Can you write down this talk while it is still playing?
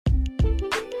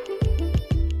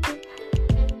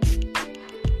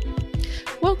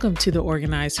Welcome to the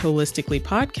Organized Holistically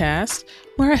podcast,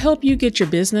 where I help you get your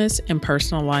business and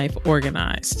personal life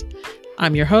organized.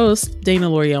 I'm your host, Dana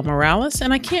L'Oreal Morales,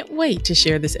 and I can't wait to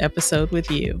share this episode with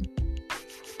you.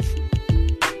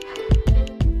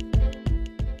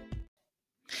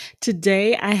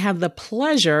 Today, I have the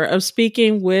pleasure of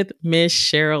speaking with Miss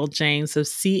Cheryl James of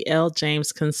CL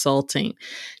James Consulting.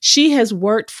 She has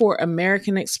worked for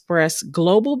American Express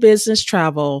Global Business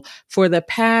Travel for the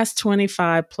past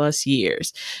 25 plus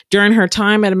years. During her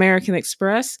time at American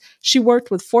Express, she worked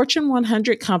with Fortune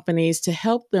 100 companies to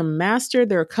help them master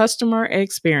their customer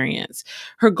experience.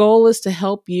 Her goal is to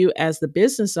help you as the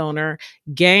business owner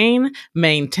gain,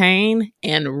 maintain,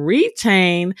 and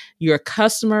retain your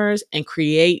customers and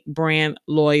create brand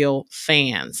loyal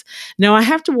fans. Now, I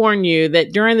have to warn you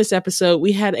that during this episode,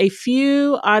 we had a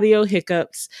few audio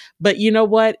hiccups, but you know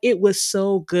what? It was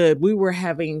so good. We were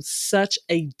having such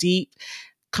a deep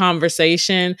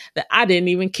conversation that I didn't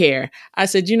even care. I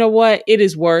said, you know what? It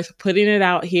is worth putting it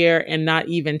out here and not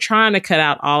even trying to cut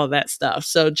out all of that stuff.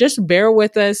 So just bear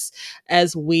with us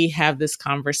as we have this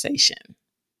conversation.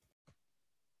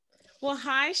 Well,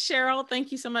 hi, Cheryl.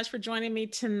 Thank you so much for joining me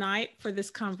tonight for this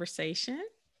conversation.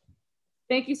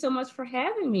 Thank you so much for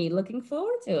having me. Looking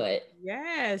forward to it.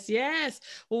 Yes.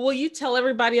 Well, will you tell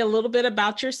everybody a little bit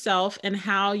about yourself and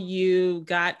how you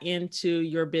got into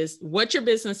your business, what your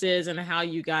business is and how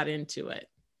you got into it?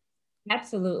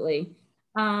 Absolutely.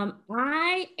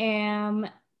 I am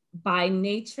by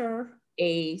nature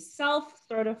a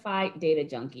self-certified data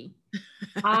junkie.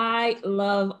 I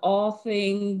love all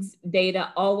things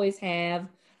data, always have.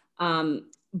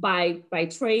 By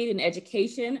trade and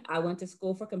education, I went to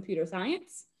school for computer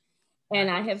science, and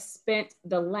I have spent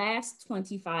the last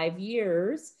 25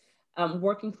 years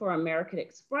working for American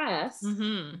Express,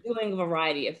 doing a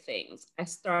variety of things. I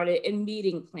started in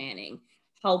meeting planning,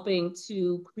 helping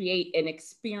to create an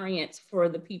experience for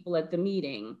the people at the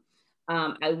meeting.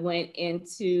 I went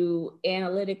into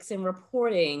analytics and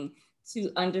reporting to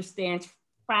understand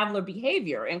traveler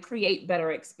behavior and create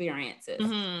better experiences.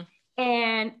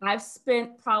 And I've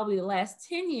spent probably the last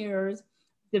 10 years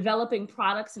developing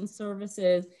products and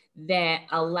services that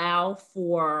allow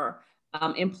for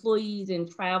employees and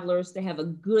travelers to have a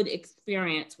good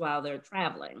experience while they're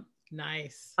traveling.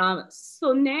 Nice.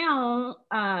 So now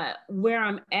where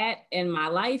I'm at in my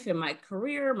life, in my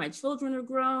career, my children are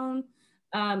grown.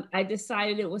 I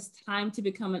decided it was time to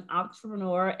become an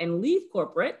entrepreneur and leave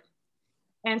corporate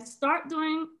and start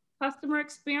doing customer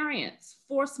experience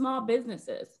for small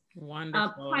businesses.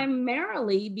 Wonderful.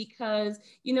 Primarily because,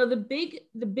 you know, the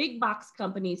big box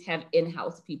companies have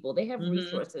in-house people, they have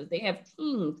resources, they have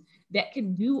teams that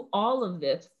can do all of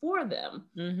this for them.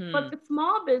 But the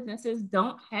small businesses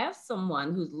don't have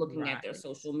someone who's looking at their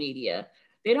social media.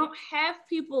 They don't have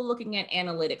people looking at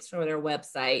analytics for their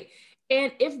website.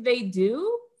 And if they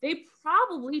do, they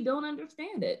probably don't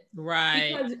understand it.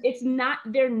 Because it's not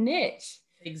their niche.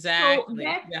 Exactly.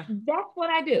 So that's what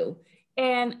I do.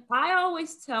 And I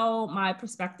always tell my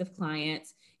prospective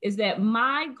clients is that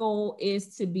my goal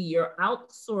is to be your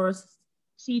outsourced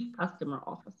chief customer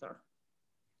officer.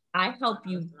 I help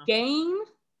you gain,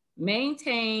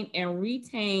 maintain, and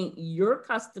retain your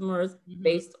customers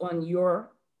based on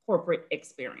your corporate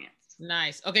experience.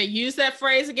 Nice. Okay, use that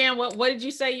phrase again. What did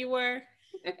you say you were?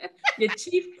 The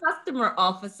chief customer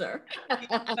officer.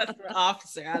 Customer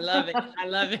officer. I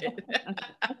love it.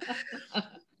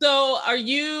 So are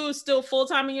you still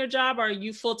full-time in your job? Or are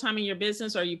you full-time in your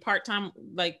business? Or are you part-time?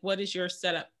 Like, what is your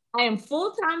setup? I am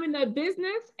full-time in the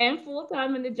business and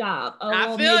full-time in the job.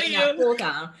 I feel you. Not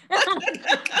full-time.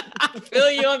 I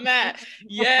feel you on that.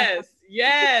 Yes.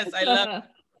 I love it.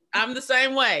 I'm the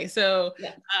same way. So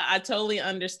I totally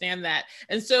understand that.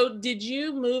 And so did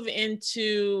you move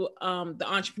into the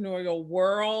entrepreneurial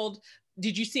world?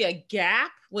 Did you see a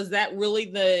gap? Was that really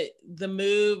the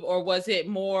move, or was it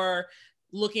more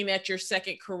looking at your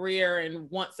second career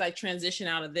and once I transition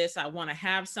out of this, I want to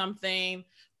have something?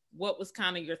 What was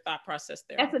kind of your thought process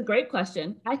there? That's a great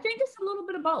question. I think it's a little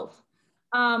bit of both.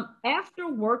 After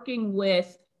working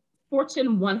with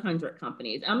Fortune 100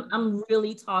 companies, I'm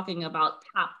really talking about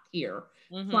top tier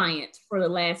clients for the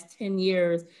last 10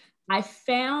 years. I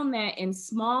found that in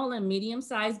small and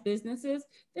medium-sized businesses,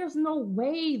 there's no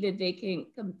way that they can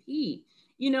compete.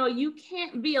 You know, you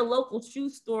can't be a local shoe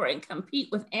store and compete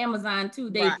with Amazon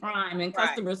 2-day Prime and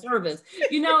customer service.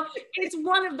 You know, it's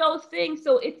one of those things.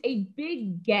 So it's a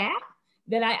big gap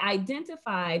that I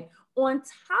identified, on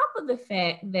top of the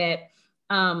fact that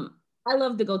I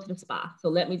love to go to the spa. So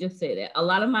let me just say that. A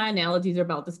lot of my analogies are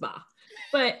about the spa.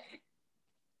 But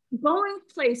going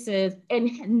places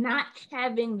and not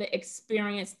having the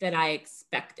experience that I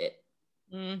expected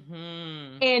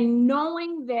Mm-hmm. And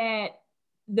knowing that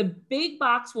the big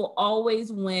box will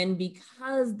always win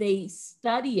because they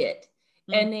study it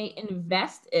Mm-hmm. and they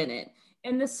invest in it.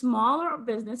 And the smaller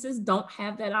businesses don't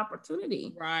have that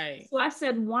opportunity. Right. So I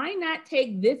said, why not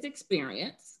take this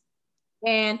experience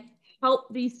and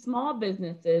help these small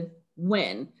businesses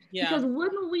win? Yeah. Because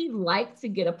wouldn't we like to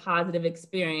get a positive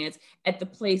experience at the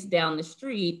place down the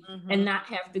street Mm-hmm. and not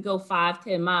have to go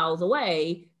 5-10 miles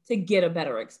away to get a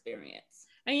better experience?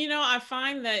 And I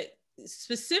find that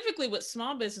specifically with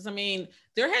small business, I mean,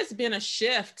 there has been a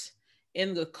shift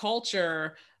in the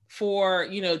culture for,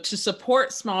 to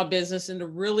support small business and to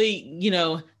really,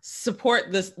 support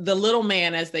the little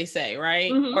man, as they say, right?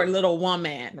 Or Mm-hmm. little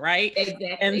woman, right?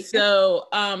 And Exactly. so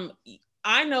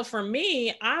I know for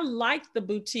me, I like the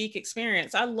boutique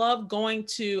experience. I love going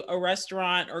to a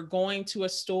restaurant or going to a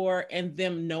store and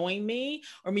them knowing me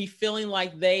or me feeling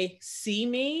like they see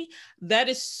me. That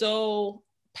is so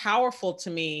powerful to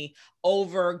me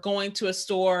over going to a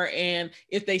store, and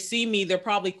if they see me, they're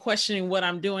probably questioning what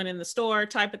I'm doing in the store,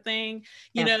 type of thing.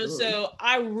 Absolutely. So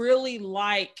I really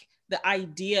like the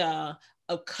idea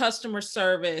of customer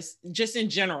service just in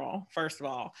general, first of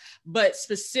all, but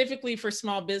specifically for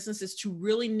small businesses to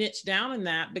really niche down in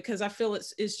that, because I feel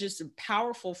it's just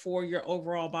powerful for your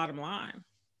overall bottom line.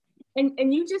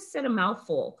 And you just said a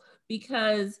mouthful,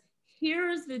 because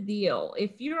here's the deal.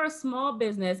 If you're a small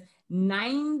business,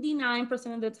 99%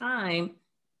 of the time,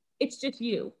 it's just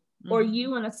you or Mm-hmm.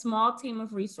 you and a small team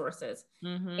of resources.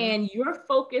 Mm-hmm. And you're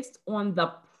focused on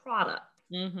the product.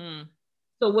 Mm-hmm.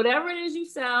 So whatever it is you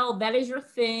sell, that is your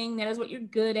thing. That is what you're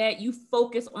good at. You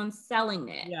focus on selling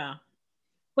that. Yeah.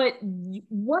 But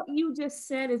what you just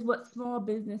said is what small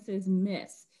businesses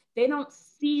miss. They don't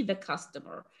see the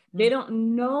customer. They Mm-hmm.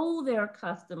 don't know their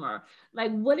customer.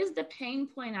 Like, what is the pain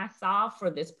point I solve for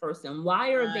this person? Why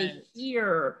are they Right.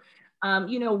 here?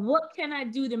 What can I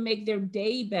do to make their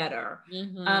day better?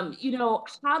 Mm-hmm.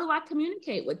 How do I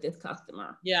communicate with this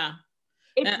customer? Yeah.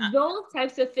 It's And those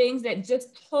types of things that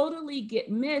just totally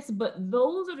get missed. But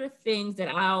those are the things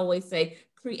that I always say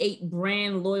create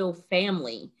brand loyal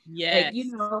family. Like, yes.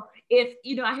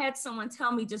 if, I had someone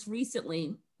tell me just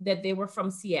recently that they were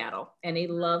from Seattle and they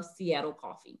love Seattle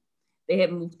coffee. They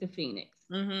had moved to Phoenix.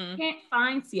 Mm-hmm. Can't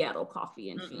find Seattle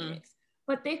coffee in Mm-mm. Phoenix.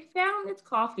 But they found this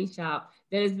coffee shop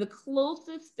that is the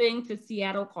closest thing to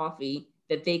Seattle coffee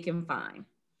that they can find.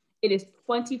 It is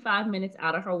 25 minutes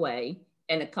out of her way,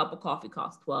 and a cup of coffee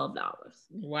costs $12.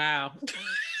 Wow.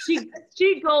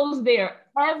 She goes there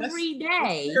That's every that's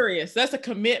day. serious. That's a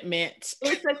commitment.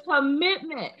 It's a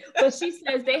commitment. But she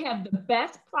says they have the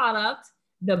best product,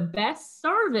 the best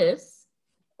service,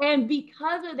 and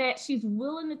because of that, she's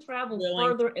willing to travel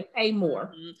Willing. further and pay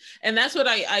more. Mhm. And that's what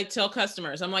I tell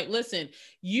customers. I'm like, listen,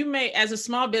 you may, as a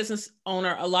small business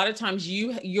owner, a lot of times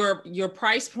your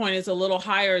price point is a little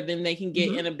higher than they can get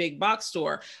in a Mm-hmm. big box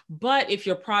store. But if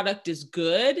your product is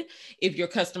good, if your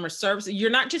customer service, you're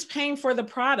not just paying for the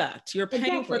product, you're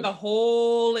paying for Exactly. the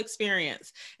whole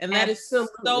experience. And that is so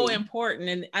Absolutely. important.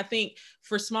 And I think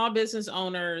for small business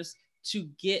owners to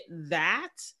get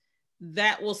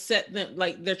that will set them,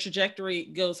 like their trajectory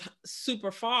goes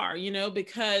super far,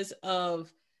 because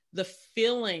of the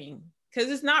feeling. Because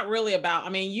it's not really about, I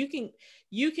mean,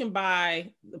 you can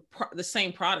buy the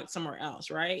same product somewhere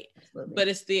else, right? Absolutely. But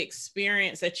it's the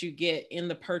experience that you get in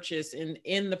the purchase and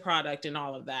in the product and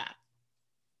all of that.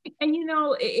 And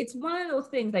it's one of those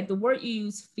things, like the word you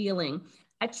use, feeling.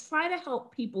 I try to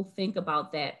help people think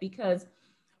about that, because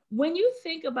when you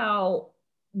think about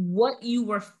what you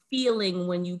were feeling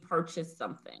when you purchased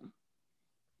something,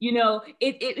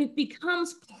 it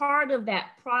becomes part of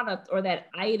that product or that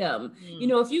item.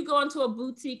 Mm. If you go into a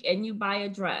boutique and you buy a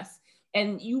dress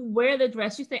and you wear the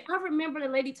dress, you say, I remember the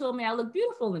lady told me I look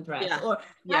beautiful in the dress. Yeah. Or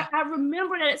Yeah. I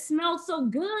remember that it smelled so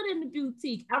good in the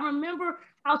boutique. I remember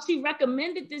how she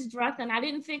recommended this dress and I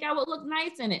didn't think I would look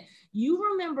nice in it. You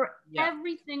remember Yeah.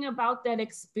 everything about that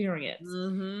experience.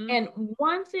 Mm-hmm. And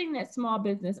one thing that small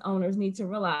business owners need to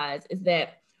realize is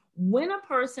that when a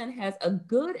person has a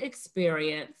good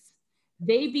experience,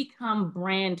 they become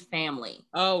brand family.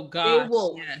 Oh They gosh,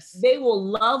 will yes. they will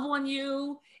love on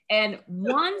you. And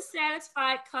one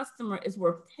satisfied customer is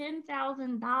worth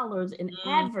 $10,000 in Mm.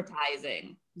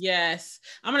 advertising. Yes.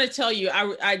 I'm going to tell you,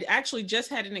 I actually just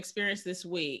had an experience this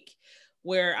week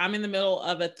where I'm in the middle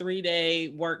of a 3-day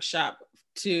workshop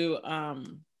to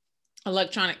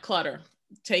electronic clutter,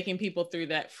 taking people through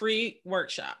that free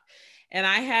workshop. And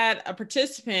I had a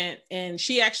participant, and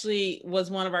she actually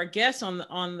was one of our guests on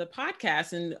the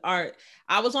podcast. And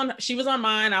she was on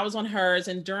mine, I was on hers.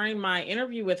 And during my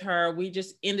interview with her, we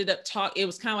just ended up talking. It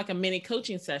was kind of like a mini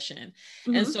coaching session.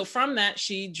 Mm-hmm. And so from that,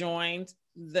 she joined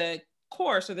the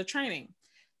course or the training.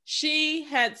 She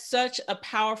had such a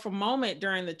powerful moment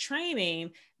during the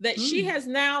training that she has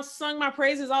now sung my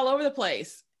praises all over the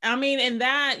place. I mean, and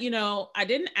that, I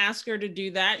didn't ask her to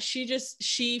do that.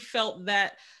 She felt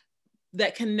that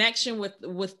connection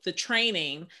with the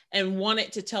training and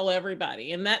wanted to tell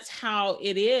everybody. And that's how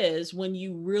it is when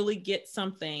you really get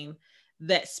something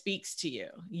that speaks to you.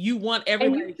 You want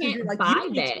everybody to need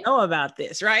to know about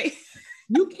this, right?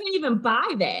 You can't even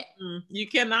buy that. You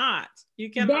cannot.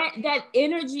 That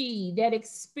energy, that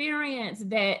experience,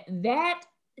 that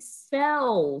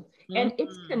sells, and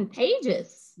it's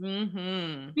contagious.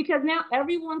 Because now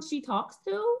everyone she talks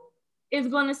to is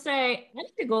going to say, I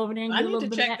need to go over there and get a little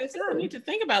bit of that too. I need to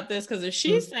think about this, because if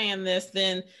she's saying this,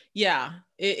 then yeah,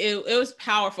 it was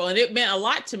powerful. And it meant a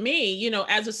lot to me,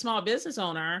 as a small business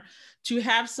owner, to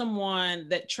have someone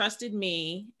that trusted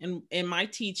me in my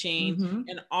teaching,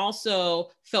 and also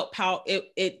felt power.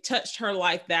 It touched her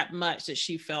life that much that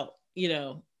she felt,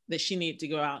 that she needed to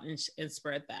go out and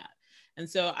spread that. And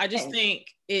so I just think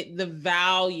the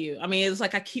value, I mean, it's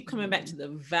like, I keep coming back to the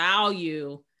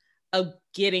value of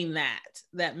getting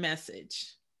that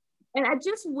message. And I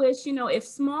just wish, if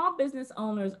small business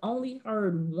owners only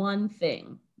heard one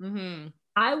thing,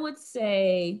 I would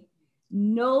say,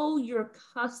 know your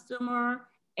customer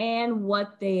and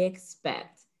what they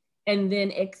expect, and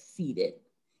then exceed it.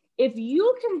 If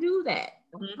you can do that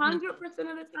 100% of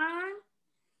the time,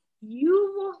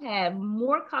 you will have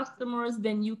more customers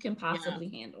than you can possibly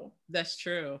handle. That's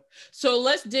true. So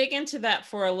let's dig into that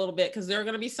for a little bit, because there are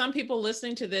going to be some people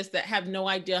listening to this that have no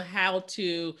idea how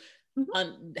to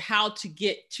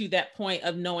get to that point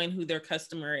of knowing who their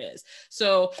customer is.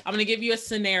 So I'm going to give you a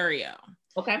scenario.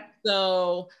 Okay.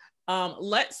 So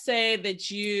let's say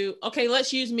that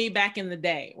let's use me back in the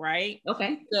day, right?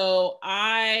 Okay. So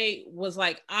I was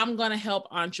like, I'm going to help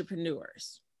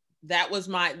entrepreneurs. That was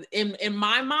in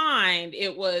my mind,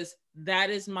 it was,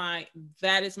 that is my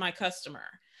customer.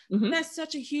 That's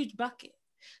such a huge bucket.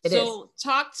 So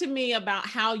talk to me about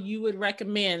how you would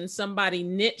recommend somebody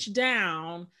niche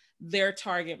down their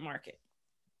target market.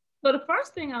 So the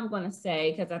first thing I'm going to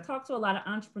say, because I talk to a lot of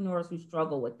entrepreneurs who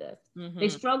struggle with this, they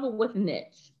struggle with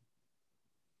niche.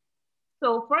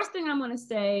 So first thing I'm going to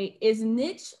say is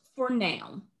niche for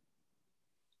now.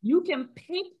 You can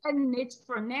pick a niche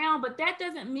for now, but that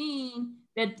doesn't mean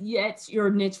that it's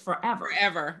your niche forever.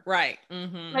 Forever, right.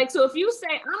 Like, so if you say,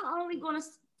 I'm only going to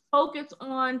focus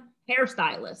on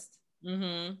hairstylists,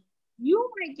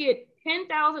 you might get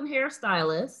 10,000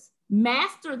 hairstylists,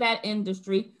 master that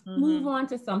industry, move on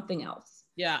to something else.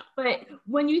 Yeah. But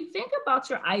when you think about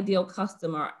your ideal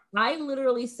customer, I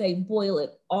literally say, boil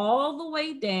it all the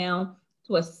way down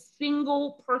to a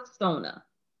single persona.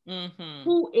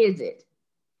 Who is it?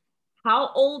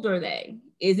 How old are they?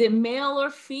 Is it male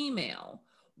or female?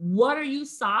 What are you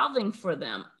solving for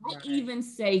them? I even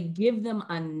say, give them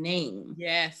a name.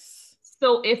 Yes.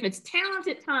 So if it's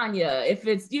Talented Tanya, if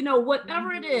it's,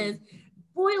 whatever it is,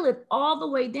 boil it all the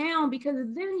way down, because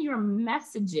then your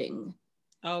messaging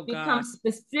becomes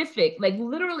specific. Like,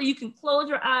 literally, you can close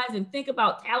your eyes and think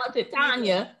about Talented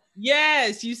Tanya.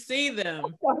 Yes, you see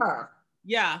them. For her.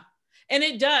 Yeah. And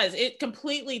it does. It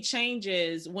completely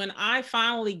changes when I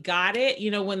finally got it,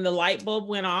 when the light bulb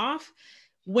went off.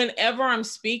 Whenever I'm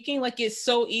speaking, like, it's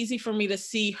so easy for me to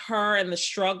see her and the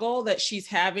struggle that she's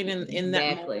having in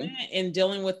that moment, and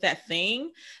dealing with that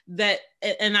thing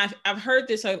and I've heard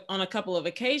this on a couple of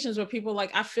occasions where people are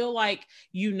like, I feel like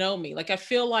you know me. Like, I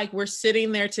feel like we're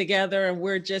sitting there together and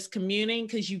we're just communing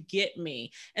because you get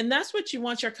me. And that's what you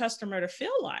want your customer to feel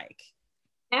like.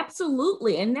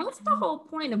 Absolutely. And that's the whole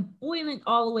point of boiling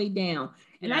all the way down.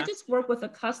 And I just worked with a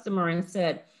customer and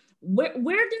said, where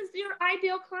does your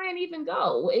ideal client even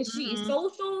go? Is she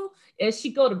social? Is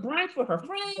she go to brunch with her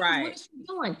friends? Right. What is she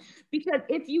doing? Because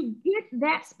if you get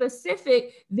that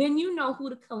specific, then you know who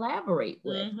to collaborate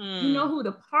with. You know who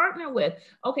to partner with.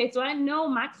 Okay, so I know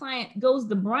my client goes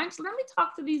to brunch. Let me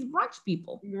talk to these brunch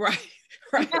people. Right.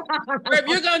 Or if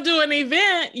you're going to do an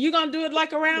event, you're going to do it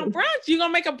like around brunch. You're going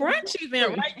to make a brunch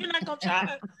event, right? You're not going to try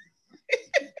to.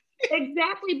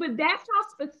 Exactly. But that's how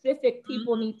specific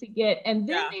people need to get. And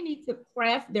then they need to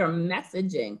craft their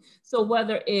messaging. So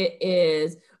whether it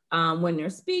is when they're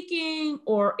speaking,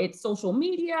 or it's social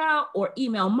media or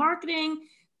email marketing,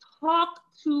 talk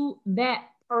to that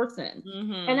person.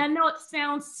 And I know it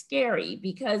sounds scary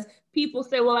because people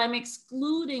say, well, I'm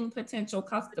excluding potential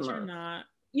customers. But you're not.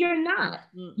 You're not.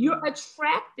 You're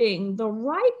attracting the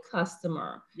right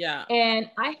customer. Yeah. And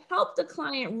I helped the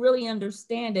client really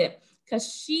understand it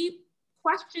because she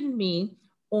questioned me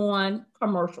on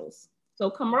commercials. So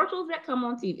commercials that come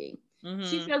on TV.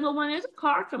 She said, well, when there's a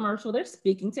car commercial, they're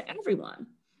speaking to everyone.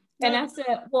 And I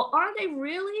said, well, are they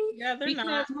really? Yeah, they're because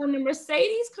not. when the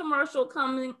Mercedes commercial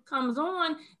comes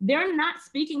on, they're not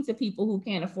speaking to people who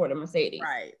can't afford a Mercedes.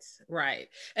 Right, right.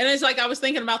 And it's like I was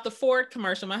thinking about the Ford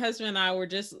commercial. My husband and I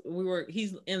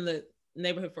he's in the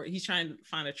neighborhood he's trying to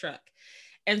find a truck.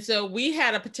 And so we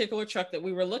had a particular truck that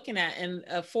we were looking at, and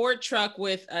a Ford truck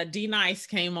with a D-Nice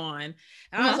came on.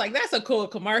 And I was like, that's a cool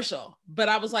commercial. But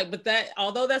I was like,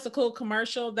 although that's a cool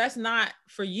commercial, that's not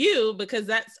for you, because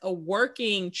that's a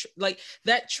working,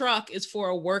 that truck is for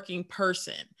a working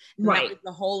person. Right. That was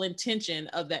the whole intention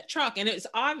of that truck. And it's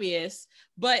obvious,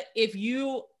 but if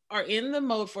you are in the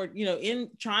mode for, in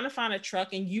trying to find a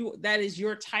truck and that is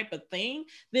your type of thing,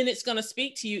 then it's going to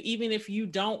speak to you, even if you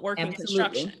don't work in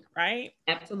construction, right?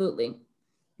 Absolutely.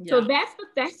 Yeah. So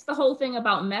that's the whole thing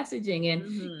about messaging.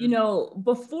 And,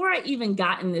 before I even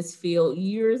got in this field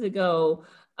years ago,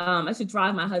 I should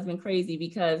drive my husband crazy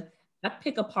because I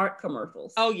pick apart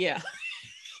commercials. Oh yeah.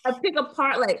 I pick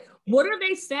apart, like, what are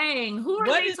they saying? Who are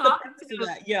they talking to?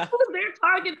 Yeah. Who's their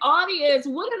target audience?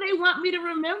 What do they want me to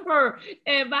remember?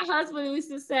 And my husband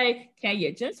used to say, can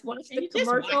you just watch the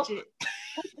commercial? Just watch it.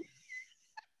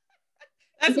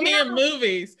 That's me in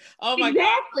movies. Oh my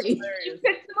exactly. God. You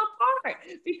pick them apart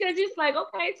because it's like,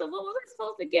 okay, so what was I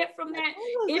supposed to get from that?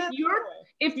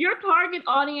 If your target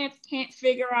audience can't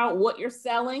figure out what you're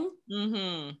selling,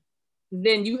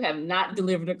 then you have not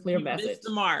delivered a clear message. Missed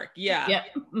the mark. Yeah. Yep.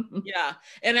 Yeah.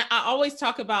 And I always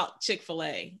talk about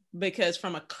Chick-fil-A because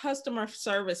from a customer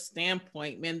service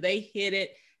standpoint, man, they hit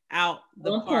it out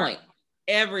the park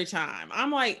every time.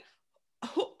 I'm like,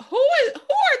 who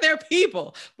are their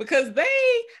people? Because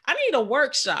I need a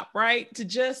workshop, right? To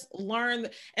just learn.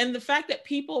 And the fact that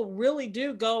people really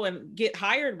do go and get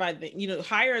hired by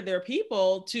hire their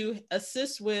people to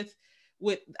assist with,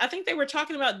 I think they were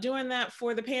talking about doing that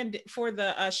for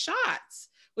the shots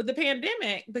with the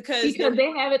pandemic because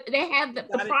they have it. They have the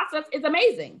process is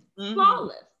amazing,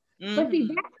 flawless. But see,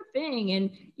 that's the thing,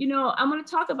 and I'm going to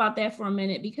talk about that for a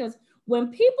minute because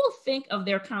when people think of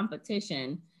their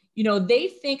competition,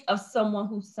 they think of someone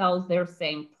who sells their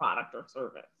same product or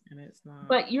service, and it's not.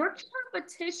 But your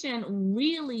competition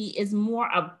really is more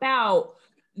about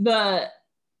the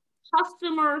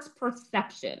customer's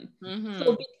perception.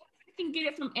 So can get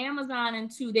it from Amazon in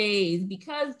 2 days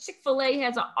because Chick-fil-A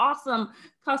has an awesome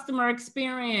customer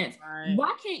experience. Right.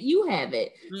 Why can't you have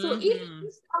it? So even if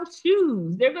you sell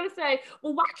shoes, they're going to say,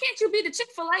 well, why can't you be the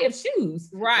Chick-fil-A of shoes?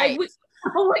 Right. Like,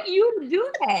 what you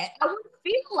do that? I wouldn't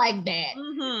feel like that.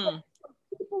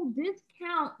 People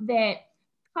discount that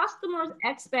customers'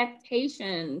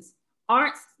 expectations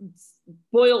aren't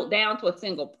boiled down to a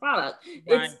single product.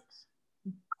 Right. It's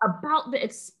about the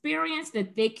experience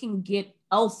that they can get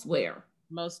elsewhere.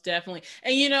 Most definitely.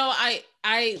 And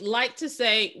I like to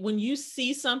say, when you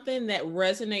see something that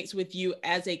resonates with you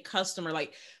as a customer,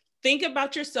 like think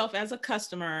about yourself as a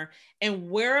customer and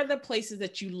where are the places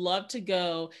that you love to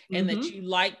go and that you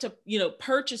like to,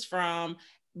 purchase from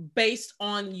based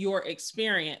on your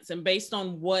experience and based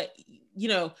on what,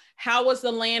 how was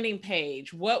the landing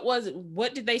page?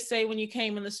 What did they say when you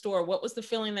came in the store? What was the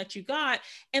feeling that you got?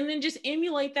 And then just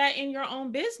emulate that in your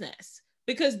own business,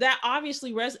 because that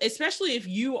obviously, especially if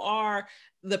you are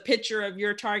the pitcher of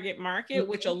your target market,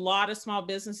 which a lot of small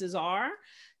businesses are,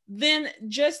 then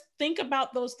just think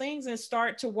about those things and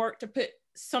start to work to put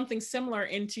something similar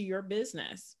into your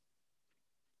business.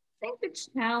 I think the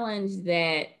challenge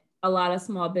that a lot of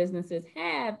small businesses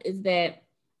have is that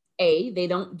they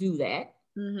don't do that.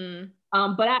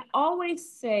 But I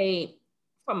always say,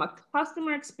 from a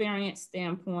customer experience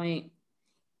standpoint,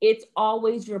 it's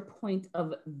always your point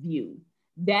of view.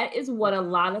 That is what a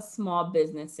lot of small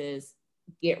businesses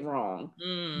get wrong.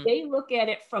 They look at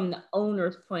it from the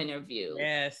owner's point of view.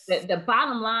 Yes. The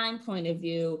bottom line point of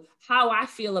view, how I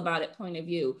feel about it point of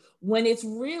view. When it's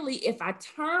really, if I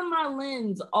turn my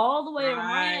lens all the way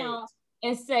around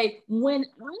and say, when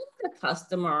I'm the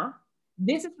customer,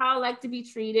 this is how I like to be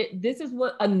treated. This is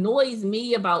what annoys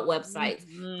me about websites.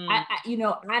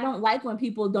 I don't like when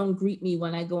people don't greet me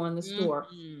when I go in the store.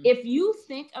 If you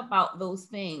think about those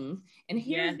things, and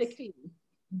here's the key,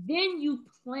 then you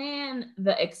plan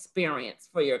the experience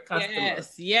for your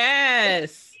customers.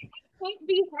 Yes. It can't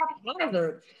be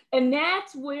haphazard. And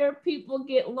that's where people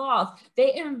get lost.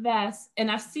 They invest,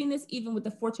 and I've seen this even with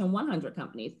the Fortune 100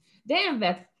 companies, they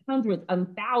invest hundreds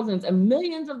and thousands and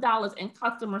millions of dollars in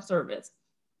customer service,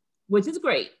 which is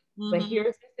great. But Mm-hmm.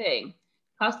 here's the thing.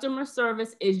 Customer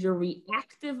service is your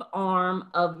reactive arm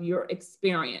of your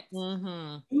experience.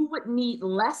 Mm-hmm. You would need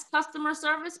less customer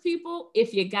service people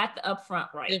if you got the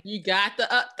upfront right. If you got the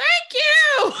thank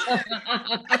you.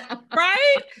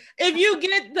 Right? If you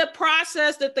get the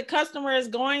process that the customer is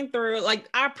going through, like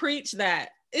I preach that.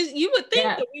 You would think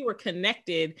that we were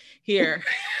connected here.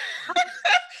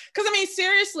 Because I mean,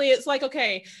 seriously, it's like,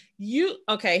 okay,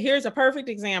 here's a perfect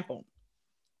example.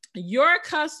 Your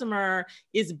customer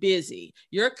is busy.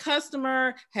 Your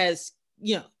customer has,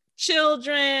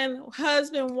 children,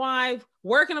 husband, wife,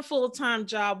 working a full-time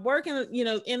job, working,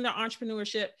 in their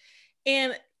entrepreneurship.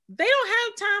 And they don't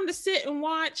have time to sit and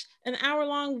watch an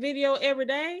hour-long video every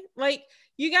day. Like,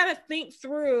 you got to think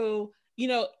through,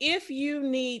 if you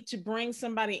need to bring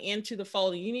somebody into the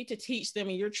fold and you need to teach them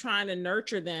and you're trying to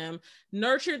nurture them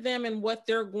in what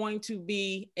they're going to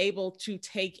be able to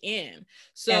take in.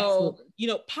 So,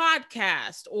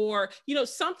 podcast or,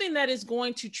 something that is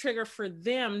going to trigger for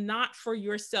them, not for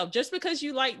yourself, just because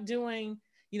you like doing,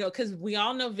 because we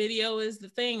all know video is the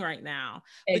thing right now.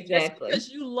 Exactly. But just because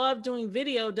you love doing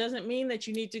video doesn't mean that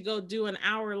you need to go do an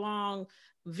hour-long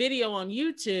video on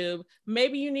YouTube.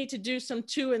 Maybe you need to do some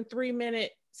 2 and 3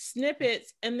 minute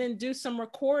snippets and then do some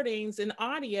recordings and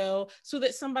audio so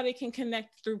that somebody can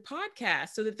connect through podcasts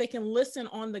so that they can listen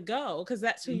on the go, because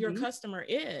that's who your customer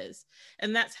is.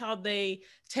 And that's how they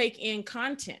take in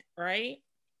content, right?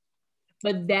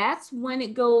 But that's when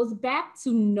it goes back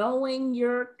to knowing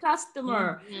your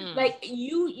customer. Like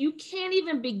you can't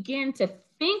even begin to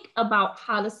think about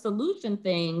how to solution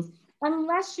things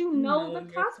unless you know the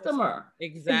customer.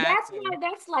 Exactly.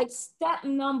 That's like step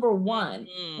number one.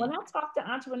 When I talk to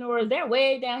entrepreneurs, they're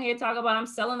way down here talking about I'm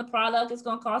selling the product, it's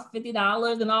gonna cost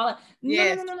 $50 and all that.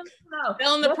 No.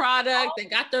 Selling the product, they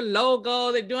got their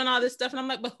logo, they're doing all this stuff. And I'm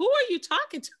like, but who are you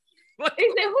talking to? They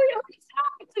said, who are you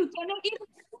talking to?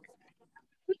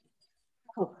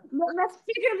 Let's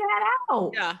figure that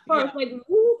out first. Like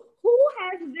who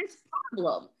has this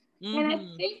problem? And I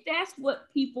think that's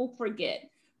what people forget.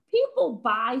 People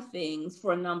buy things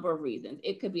for a number of reasons.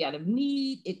 It could be out of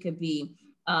need. It could be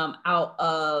out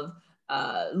of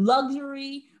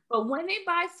luxury. But when they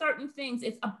buy certain things,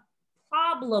 it's a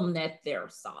problem that they're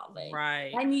solving.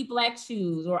 Right. I need black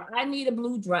shoes, or I need a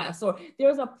blue dress, or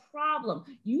there's a problem.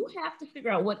 You have to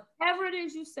figure out whatever it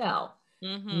is you sell.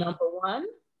 Number one,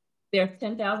 there are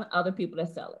 10,000 other people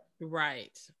that sell it.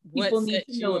 Right. People need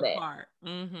to know that.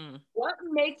 What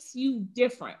makes you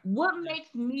different? What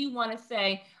makes me want to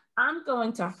say, I'm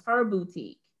going to her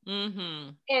boutique?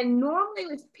 And normally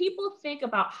when people think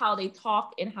about how they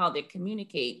talk and how they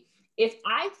communicate, if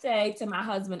I say to my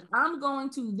husband, I'm going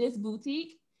to this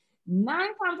boutique, 9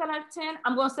 times out of 10,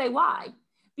 I'm going to say why.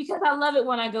 Because I love it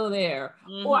when I go there,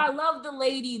 or I love the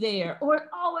lady there, or it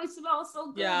always smells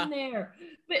so good in there.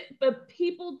 But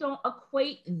people don't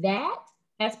equate that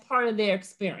as part of their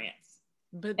experience.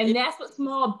 And that's what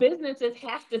small businesses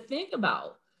have to think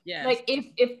about. Like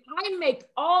if I make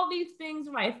all these things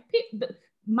right,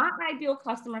 my ideal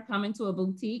customer coming to a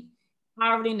boutique,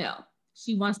 I already know.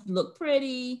 She wants to look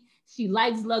pretty. She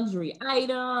likes luxury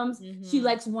items. She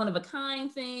likes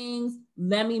one-of-a-kind things.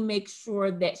 Let me make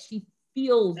sure that she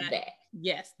feels that.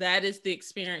 Yes, that is the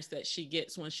experience that she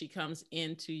gets when she comes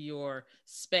into your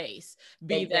space,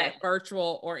 be that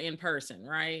virtual or in person,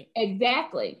 right?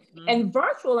 Exactly. And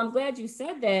virtual, I'm glad you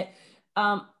said that,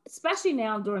 especially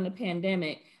now during the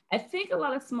pandemic. I think a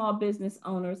lot of small business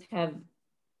owners have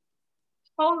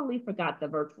totally forgot the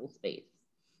virtual space.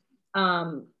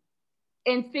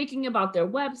 And thinking about their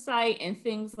website and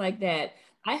things like that.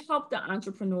 I helped an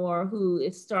entrepreneur who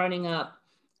is starting up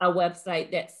a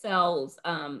website that sells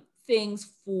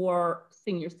things for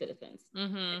senior citizens.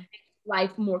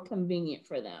 Life more convenient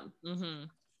for them.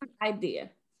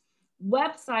 Idea.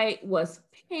 Website was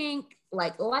pink,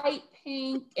 like light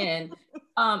pink, and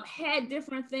had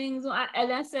different things.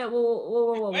 And I said,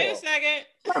 whoa. Wait a second.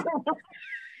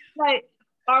 Like,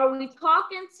 are we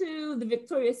talking to the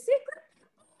Victoria's Secret?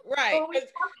 Right. Or are we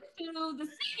talking to the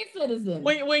senior citizen?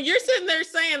 When you're sitting there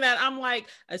saying that, I'm like,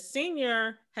 a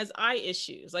senior has eye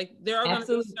issues. Like there are going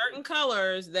to be certain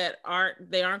colors that aren't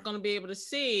going to be able to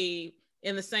see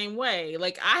in the same way.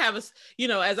 Like I have as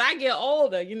I get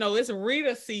older, it's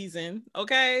Rita season.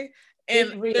 Okay.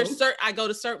 And I go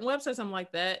to certain websites. I'm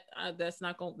like that's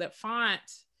not going, that font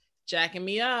jacking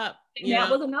me up. That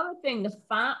was another thing. The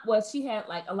font she had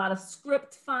like a lot of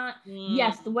script font.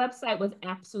 Yes, the website was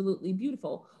absolutely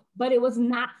beautiful, but it was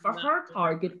not for her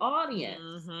target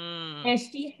audience. And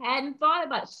she hadn't thought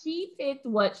about it. She picked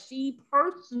what she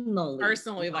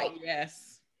personally like.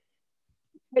 Yes.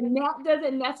 And that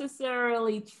doesn't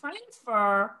necessarily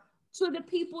transfer to the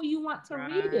people you want to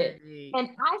read it. Right. And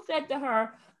I said to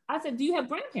her, I said, do you have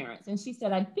grandparents? And she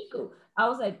said, I do. I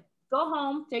was like, go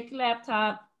home, take your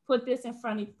laptop, put this in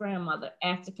front of your grandmother.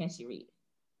 Ask her, can she read it?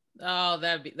 Oh,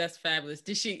 that's fabulous.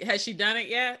 Has she done it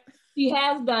yet? She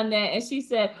has done that. And she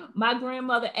said, my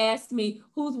grandmother asked me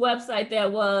whose website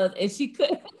that was, and she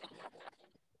couldn't.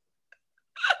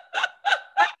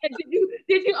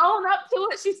 Did you own up to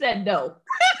it? She said no.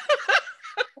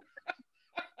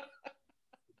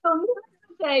 So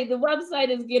say the website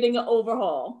is getting an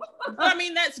overhaul. I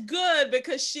mean, that's good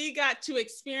because she got to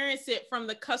experience it from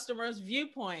the customer's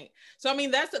viewpoint. So, I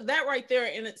mean, that right there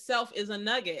in itself is a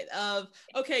nugget of,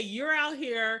 okay, you're out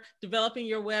here developing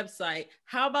your website.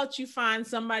 How about you find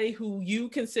somebody who you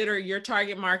consider your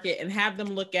target market and have them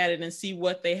look at it and see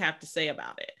what they have to say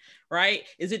about it, right?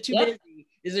 Is it too busy?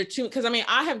 Is there too, because I mean,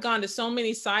 I have gone to so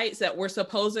many sites that were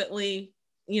supposedly,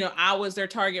 I was their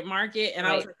target market, and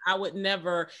right. I would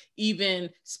never even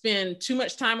spend too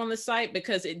much time on the site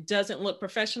because it doesn't look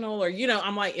professional, or,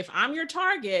 I'm like, if I'm your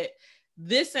target,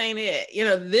 this ain't it,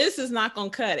 this is not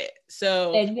going to cut it.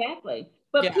 So exactly.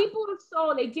 But people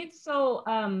are they get so,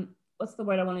 what's the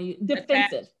word I want to use?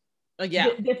 Defensive. Yeah.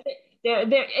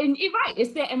 They're and you're right.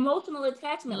 It's that emotional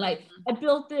attachment. Like, I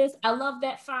built this. I love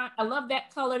that font. I love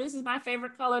that color. This is my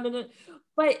favorite color.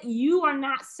 But you are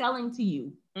not selling to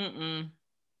you.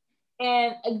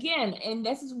 And again, and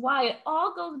this is why it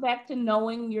all goes back to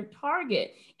knowing your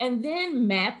target and then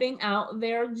mapping out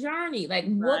their journey. Like,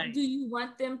 what do you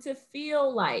want them to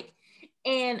feel like?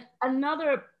 And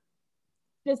another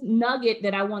just nugget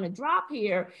that I want to drop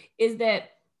here is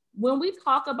that when we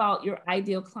talk about your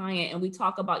ideal client and we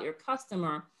talk about your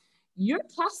customer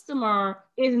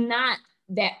is not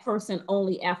that person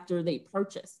only after they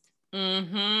purchased.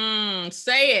 Say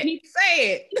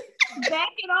it. Back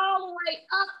it all the way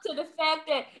up to the fact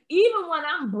that even when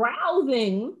I'm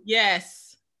browsing,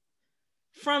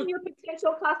 from your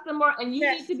potential customer, and you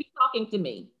need to be talking to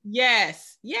me.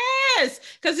 Yes,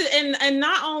 because and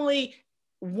not only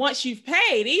once you've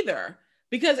paid either,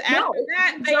 because after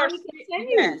that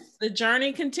the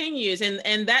journey continues,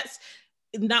 and that's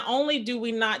not only do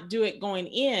we not do it going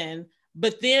in,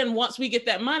 but then once we get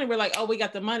that money, we're like, oh, we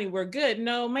got the money, we're good.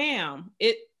 No, ma'am.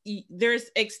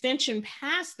 There's extension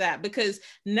past that, because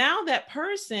now that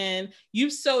person,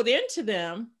 you've sold into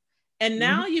them, and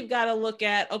now you've got to look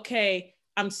at, okay,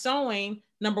 I'm sewing.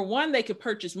 Number one, they could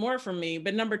purchase more from me,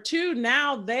 but number two,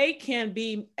 now they can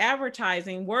be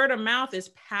advertising. Word of mouth is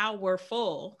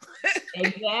powerful.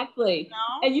 Exactly.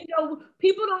 And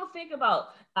people don't think about,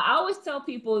 I always tell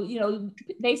people,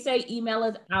 they say email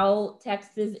is out,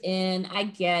 text is in, I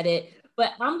get it.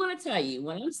 But I'm going to tell you,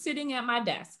 when I'm sitting at my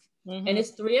desk, and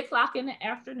it's 3:00 in the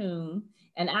afternoon,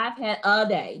 and I've had a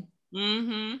day.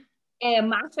 And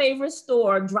my favorite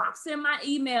store drops in my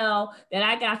email that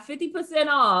I got 50%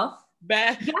 off.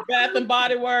 Bath and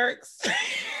Body Works.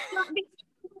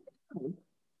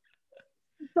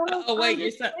 Oh wait,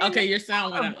 your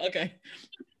sound went out. Okay.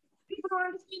 People don't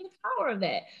understand the power of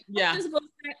that. Yeah. Just go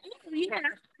say, I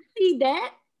need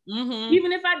that.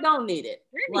 Even if I don't need it.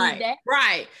 I need that.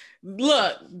 Right.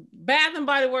 Look, Bath and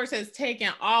Body Works has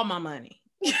taken all my money.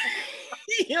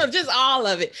 Just all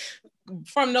of it.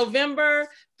 From November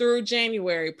through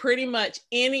January, pretty much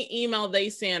any email they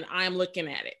send, I'm looking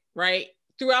at it, right?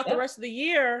 Throughout the rest of the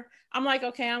year, I'm like,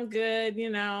 okay, I'm good.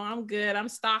 I'm good. I'm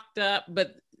stocked up.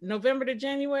 But November to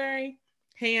January,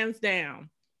 hands down.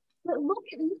 But look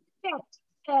at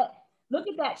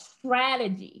that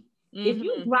strategy. If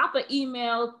you drop an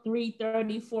email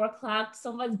 3:30, 4:00,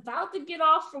 someone's about to get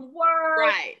off from work.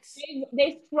 Right.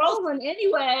 They scrolling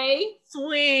anyway.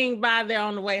 Swing by there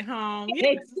on the way home.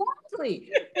 Exactly.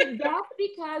 And that's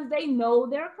because they know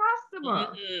their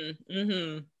customer.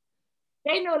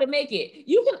 They know to make it.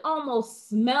 You can almost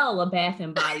smell a Bath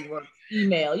and Body Works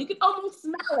email. You can almost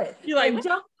smell it. You like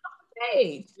jump off the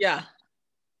page. Yeah.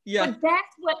 But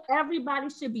that's what everybody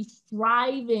should be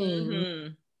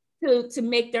striving to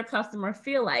make their customer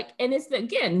feel like. And it's,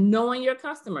 again, knowing your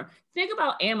customer. Think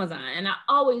about Amazon, and I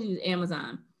always use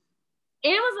Amazon.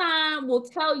 Amazon will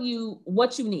tell you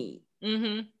what you need.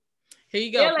 Here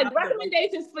you go. They're like,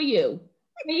 recommendations for you.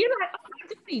 And you're like, oh, I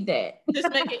just need that.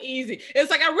 Just make it easy. It's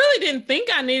like, I really didn't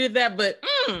think I needed that, but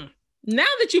now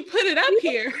that you put it up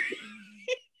here.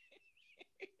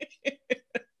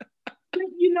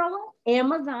 You know what?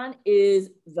 Amazon is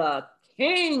the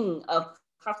king of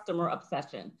customer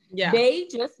obsession. Yeah. They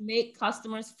just make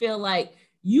customers feel like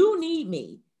you need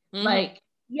me. Like,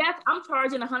 yes, I'm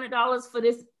charging $100 for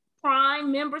this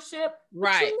Prime membership.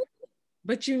 Right.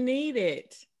 But you need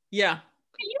it. Yeah.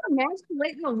 Can you imagine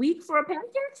waiting a week for a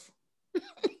package?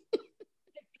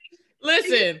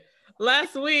 Listen,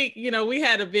 last week, we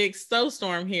had a big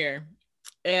snowstorm here.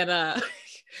 And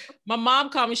my mom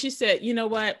called me. She said, you know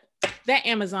what? That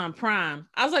Amazon Prime.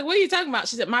 I was like, what are you talking about?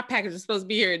 She said, my package is supposed to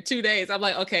be here in 2 days. I'm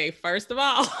like, okay, first of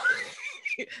all,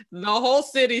 the whole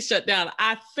city shut down.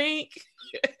 I think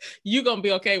you're going to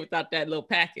be okay without that little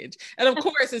package. And of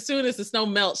course, as soon as the snow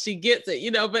melts, she gets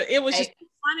it, but it was just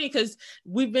funny because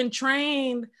we've been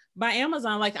trained by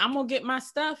Amazon. Like, I'm going to get my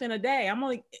stuff in a day.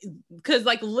 Because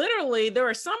like literally there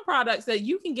are some products that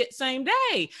you can get same day.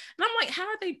 And I'm like, how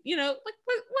are they,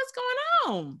 what's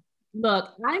going on?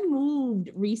 Look, I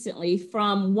moved recently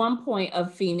from one point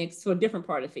of Phoenix to a different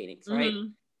part of Phoenix, right? Mm-hmm.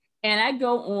 And I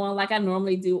go on, like I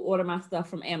normally do, order my stuff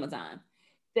from Amazon.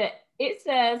 That it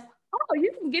says, oh,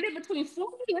 you can get it between 4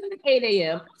 p.m. and 8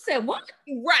 a.m. I said, what?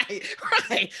 Right.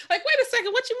 Like, wait a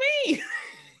second, what you mean?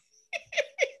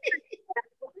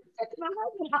 I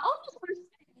almost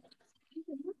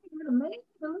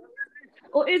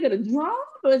or is it a drone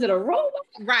or is it a robot?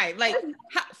 Right. Like,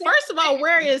 first of all,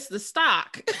 where is the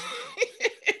stock?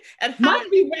 And how must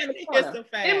be around the corner.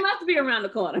 It must be around the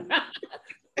corner.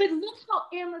 But look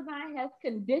how Amazon has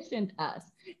conditioned us.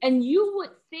 And you would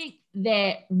think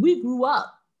that we grew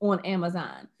up on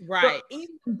Amazon. Right. But in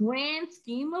the grand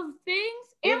scheme of things,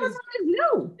 Amazon is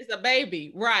new. It's a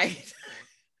baby. Right.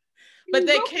 But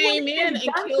they came in and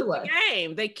killed the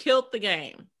game. They killed the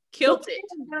game. Killed it.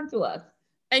 Done to us.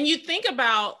 And you think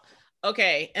about,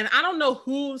 okay, and I don't know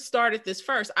who started this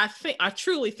first. I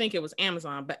truly think it was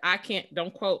Amazon, but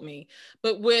don't quote me.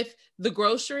 But with the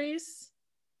groceries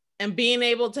and being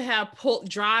able to have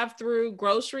drive-through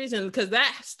groceries, and because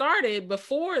that started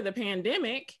before the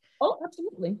pandemic. Oh,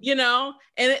 absolutely. And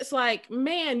it's like,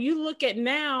 man, you look at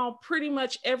now, pretty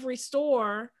much every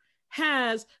store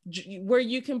has where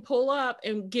you can pull up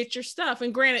and get your stuff.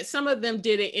 And granted, some of them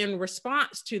did it in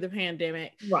response to the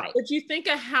pandemic. Right. But you think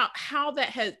of how that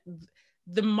has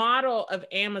the model of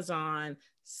Amazon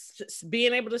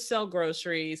being able to sell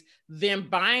groceries, then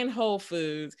buying Whole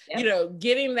Foods, yep.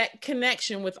 Getting that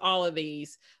connection with all of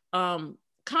these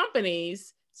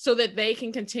companies so that they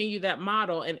can continue that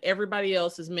model and everybody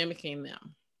else is mimicking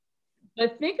them.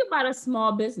 But think about a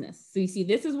small business. So you see,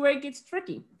 this is where it gets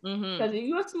tricky. Mm-hmm. Because if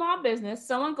you're a small business,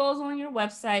 someone goes on your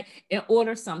website and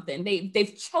orders something.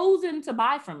 They've chosen to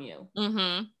buy from you.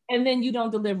 Mm-hmm. And then you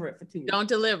don't deliver it for 2 weeks. Don't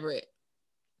deliver it.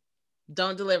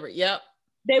 Yep.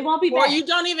 They won't be back. Or you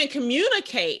don't even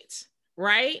communicate,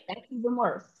 right? That's even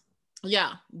worse.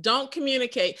 Yeah, don't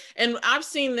communicate. And I've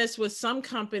seen this with some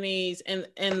companies and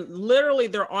literally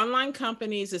they're online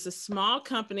companies. It's a small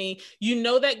company,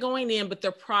 that going in, but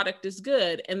their product is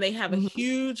good and they have a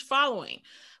huge following,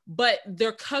 but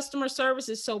their customer service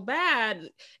is so bad.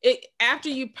 After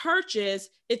you purchase,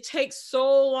 it takes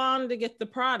so long to get the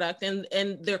product and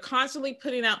they're constantly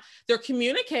they're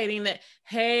communicating that,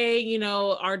 hey,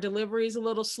 our delivery is a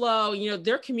little slow.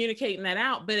 They're communicating that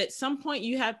out, but at some point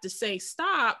you have to say,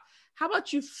 stop. How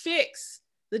about you fix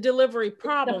the delivery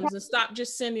problems and stop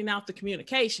just sending out the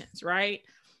communications, right?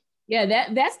 Yeah,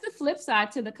 that's the flip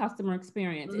side to the customer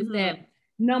experience is that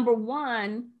number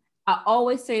one, I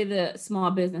always say to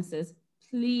small businesses,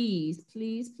 please,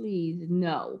 please, please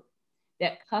know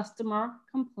that customer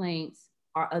complaints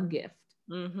are a gift.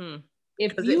 Mm-hmm.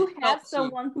 If you have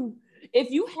someone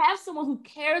who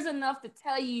cares enough to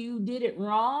tell you did it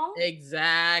wrong.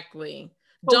 Exactly.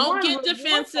 Don't get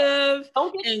defensive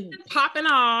and popping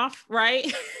off, right?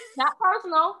 Not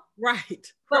personal. Right.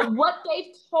 But what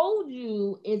they've told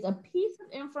you is a piece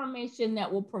of information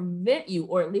that will prevent you,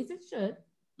 or at least it should,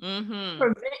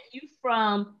 prevent you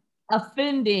from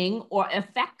offending or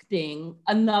affecting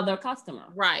another customer.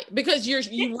 Right. Because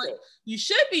what you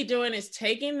should be doing is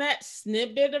taking that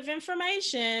snippet of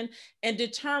information and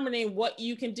determining what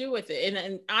you can do with it.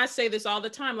 And I say this all the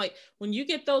time, like when you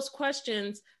get those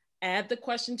questions, add the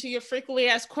question to your frequently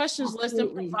asked questions list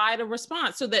and provide a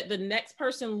response so that the next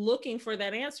person looking for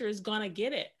that answer is going to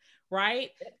get it,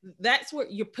 right? That's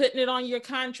what you're putting it on your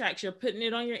contracts. You're putting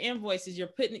it on your invoices. You're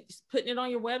putting it on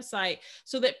your website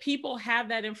so that people have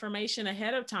that information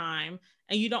ahead of time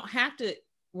and you don't have to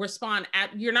respond.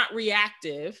 You're not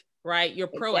reactive, right? You're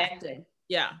proactive. Exactly.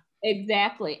 Yeah.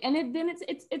 Exactly. And then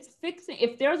it's fixing.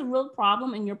 If there's a real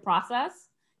problem in your process,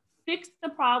 fix the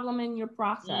problem in your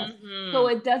process so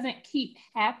it doesn't keep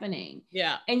happening.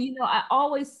 Yeah. And, I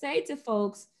always say to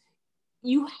folks,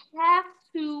 you have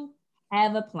to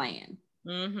have a plan.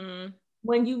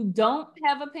 When you don't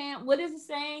have a plan, what is it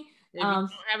saying? If you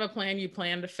don't have a plan, you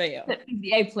plan to fail.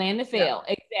 A plan to fail.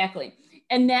 Yeah. Exactly.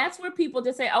 And that's where people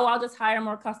just say, oh, I'll just hire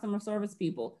more customer service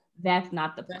people. That's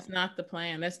not the plan. That's not the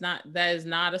plan.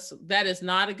 That is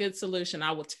not a good solution.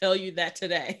 I will tell you that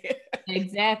today.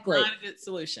 Exactly. Not a good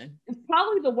solution.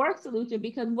 probably the worst solution,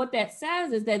 because what that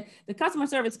says is that the customer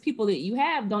service people that you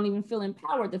have don't even feel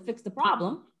empowered to fix the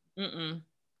problem. Mm-mm.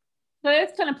 So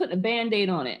it's kind of putting a Band-Aid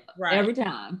on it every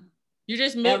time.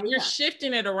 You're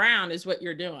shifting it around is what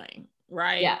you're doing,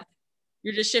 right? Yeah.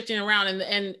 You're just shifting around,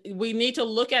 and we need to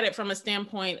look at it from a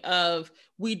standpoint of,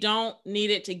 we don't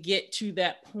need it to get to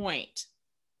that point.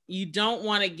 You don't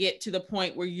want to get to the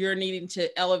point where you're needing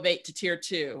to elevate to tier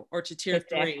 2 or to tier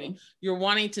 3. You're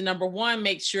wanting to, number one,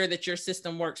 make sure that your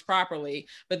system works properly.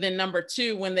 But then number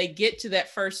 2, when they get to that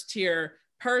first tier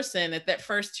person, that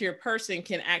first tier person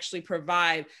can actually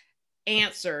provide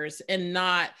answers and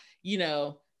not,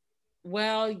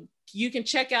 well, you can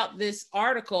check out this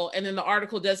article and then the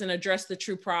article doesn't address the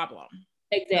true problem.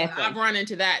 Exactly. I've run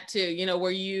into that too,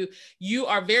 where you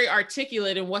are very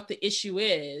articulate in what the issue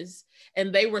is,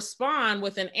 and they respond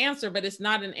with an answer, but it's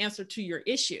not an answer to your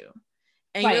issue.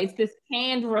 And right, it's this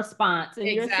canned response, and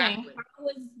exactly. You're saying, how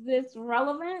is this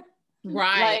relevant?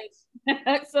 Right.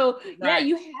 So yeah,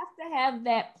 you have to have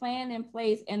that plan in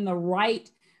place and the right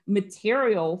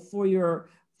material for your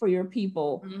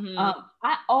people.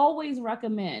 I always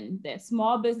recommend that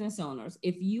small business owners,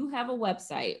 if you have a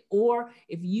website or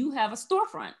if you have a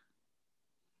storefront,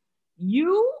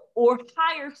 you or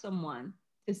hire someone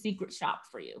to secret shop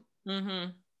for you.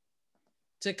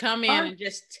 To come in and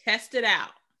just test it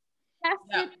out.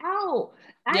 It out.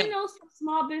 I know some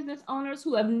small business owners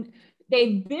who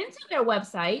they've been to their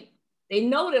website. They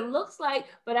know what it looks like,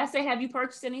 but I say, have you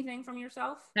purchased anything from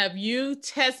yourself? Have you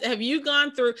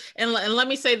gone through, and let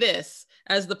me say this,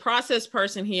 as the process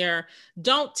person here,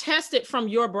 don't test it from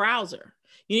your browser.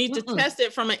 You need to test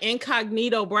it from an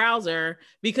incognito browser,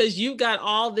 because you've got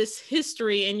all this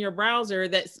history in your browser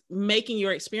that's making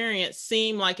your experience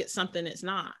seem like it's something it's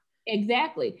not.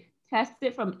 Exactly. Test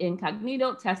it from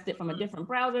incognito, test it from a different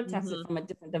browser, test it from a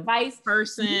different device.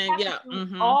 Person,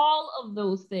 all of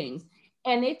those things.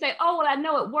 And they say, oh, well, I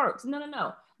know it works.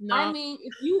 No. I mean,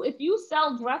 if you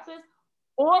sell dresses,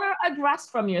 order a dress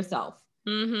from yourself.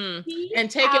 And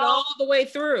take it all the way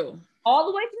through.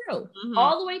 All the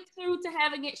way through to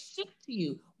having it shipped to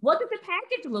you. What did the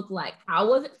package look like? How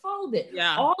was it folded?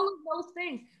 Yeah. All of those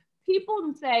things.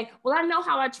 People say, well, I know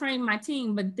how I train my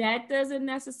team, but that doesn't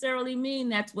necessarily mean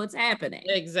that's what's happening.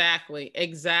 Exactly.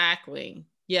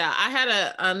 Yeah, I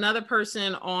had another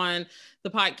person on the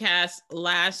podcast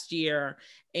last year,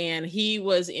 and he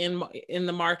was in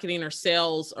the marketing or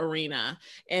sales arena.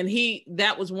 And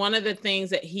that was one of the things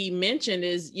that he mentioned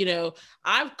is,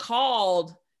 I've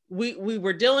called, we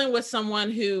were dealing with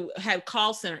someone who had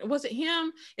call center. Was it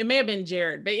him? It may have been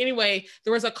Jared. But anyway,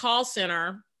 there was a call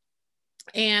center,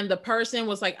 and the person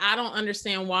was like, I don't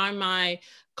understand why my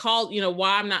call,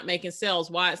 why I'm not making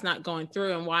sales, why it's not going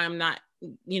through, and why I'm not,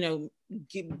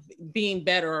 being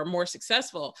better or more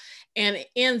successful. And it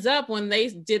ends up, when they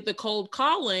did the cold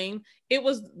calling, it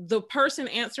was the person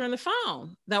answering the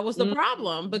phone that was the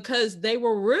problem, because they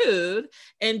were rude,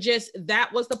 and just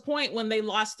that was the point when they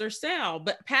lost their sale.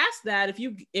 But past that,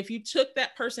 if you took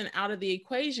that person out of the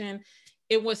equation,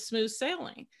 it was smooth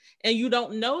sailing. And you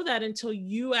don't know that until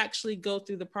you actually go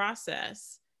through the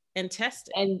process and test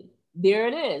it. And there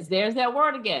it is. There's that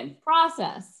word again,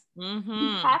 process.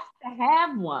 You have to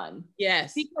have one.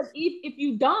 Yes. Because if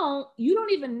you don't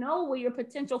even know where your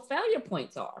potential failure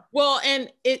points are. Well,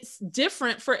 and it's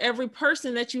different for every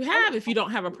person that you have if you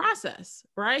don't have a process,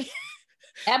 right?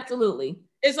 Absolutely.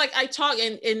 It's like I talk,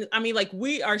 and I mean, like,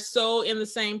 we are so in the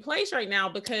same place right now,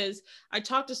 because I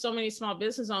talk to so many small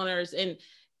business owners, and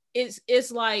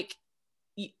it's like,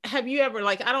 have you ever,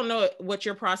 like, I don't know what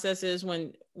your process is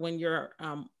when you're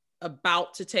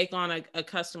about to take on a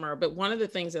customer, but one of the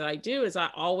things that I do is I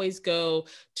always go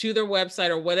to their website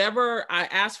or whatever. I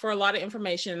ask for a lot of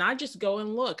information, and I just go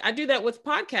and look. I do that with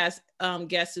podcast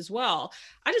guests as well.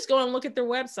 I just go and look at their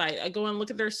website. I go and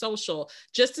look at their social,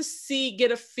 just to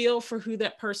get a feel for who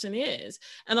that person is.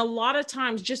 And a lot of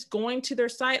times, just going to their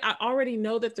site, I already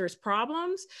know that there's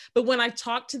problems, but when I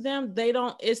talk to them,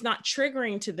 it's not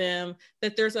triggering to them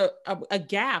that there's a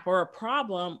gap or a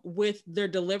problem with their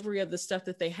delivery of the stuff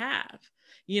that they have.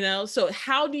 So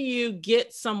how do you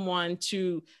get someone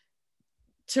to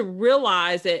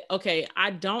realize that, okay,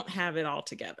 I don't have it all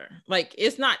together? Like,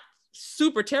 it's not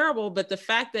super terrible, but the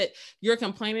fact that you're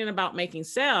complaining about making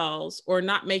sales or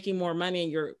not making more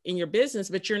money in your business,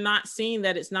 but you're not seeing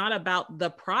that it's not about the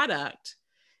product,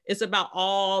 it's about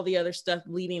all the other stuff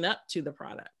leading up to the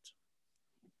product.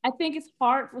 I think it's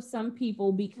hard for some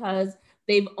people because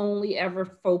they've only ever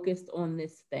focused on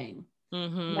this thing.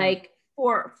 Like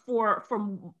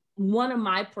from one of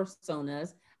my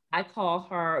personas, I call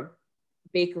her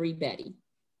Bakery Betty.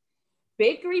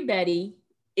 Bakery Betty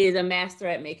is a master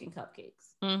at making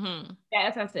cupcakes. Mm-hmm.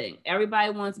 That's her thing.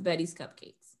 Everybody wants Betty's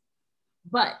cupcakes.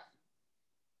 But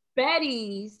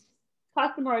Betty's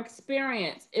customer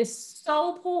experience is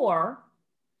so poor,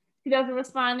 she doesn't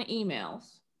respond to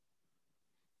emails.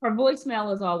 Her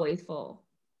voicemail is always full.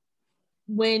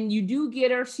 When you do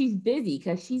get her, she's busy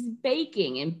because she's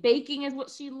baking, and baking is what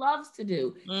she loves to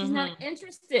do. She's not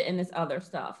interested in this other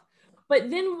stuff. But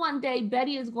then one day,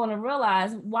 Betty is going to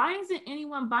realize, why isn't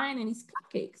anyone buying any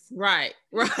cupcakes? Right,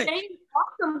 right. Same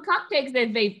awesome cupcakes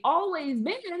that they've always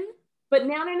been, but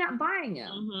now they're not buying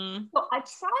them. Mm-hmm. So I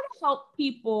try to help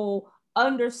people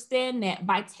understand that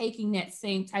by taking that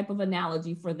same type of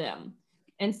analogy for them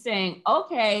and saying,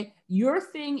 okay, your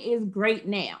thing is great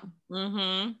now.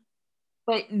 Mm-hmm.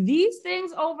 But these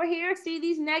things over here, see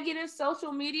these negative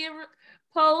social media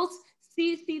posts,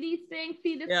 see these things,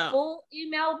 see this full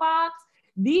email box.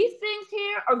 These things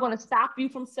here are going to stop you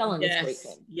from selling this great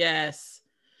thing. Yes.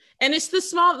 And it's the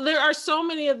small, there are so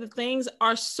many of the things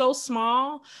are so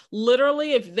small.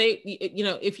 Literally, if they,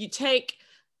 if you take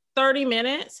 30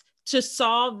 minutes to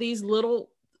solve these little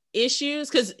issues,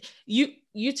 because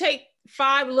you take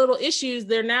 5 little issues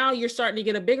there, now you're starting to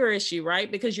get a bigger issue,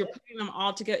 right? Because you're putting them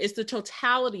all together. It's the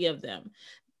totality of them.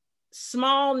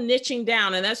 Small niching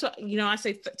down. And that's what, I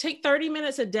say, take 30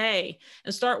 minutes a day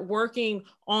and start working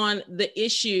on the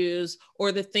issues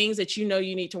or the things that you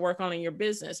need to work on in your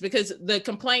business. Because the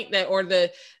complaint or the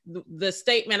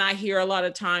statement I hear a lot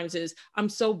of times is, I'm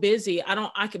so busy.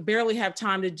 I could barely have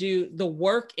time to do the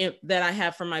work that I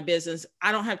have for my business.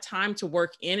 I don't have time to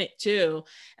work in it too.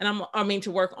 And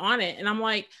to work on it. And I'm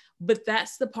like, but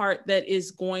that's the part that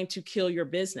is going to kill your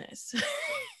business.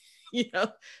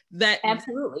 That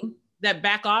absolutely, that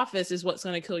back office is what's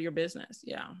going to kill your business.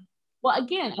 Yeah. Well,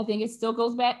 again, I think it still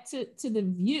goes back to the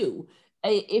view.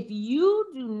 If you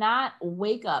do not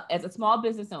wake up as a small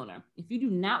business owner, if you do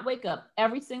not wake up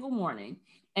every single morning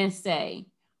and say,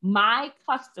 my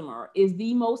customer is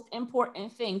the most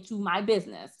important thing to my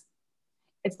business,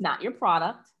 it's not your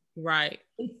product. Right.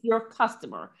 It's your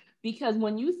customer. Because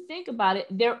when you think about it,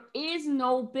 there is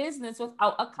no business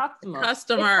without a customer.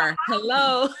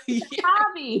 Hello. It's a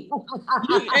hobby.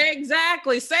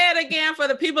 Exactly. Say it again for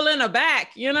the people in the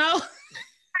back, It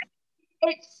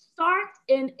starts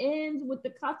and ends with the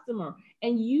customer.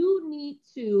 And you need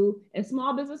to, as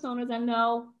small business owners, I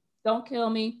know, don't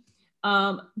kill me.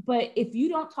 But if you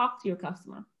don't talk to your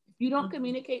customer, if you don't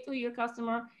communicate to your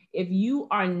customer, if you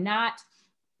are not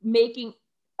making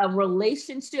a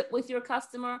relationship with your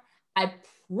customer, I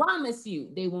promise you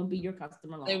they won't be your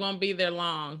customer long. They won't be there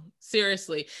long.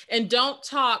 Seriously. And don't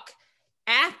talk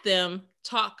at them,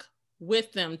 talk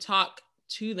with them, talk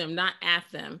to them, not at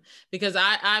them. Because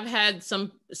I've had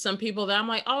some people that I'm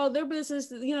like, oh, their business,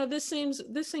 this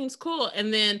seems cool.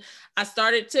 And then I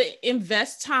started to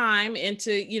invest time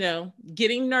into,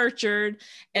 getting nurtured.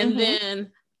 And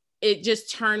then it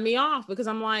just turned me off because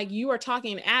I'm like, you are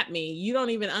talking at me. You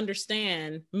don't even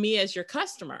understand me as your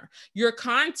customer. Your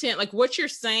content, like what you're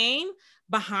saying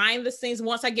behind the scenes,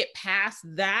 once I get past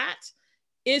that,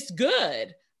 it's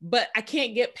good. But I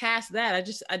can't get past that.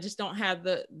 I just don't have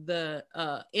the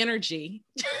energy.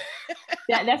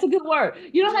 That's a good word.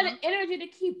 You don't have the energy to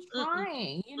keep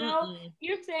trying.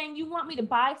 You're saying you want me to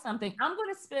buy something. I'm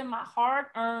going to spend my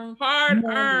hard-earned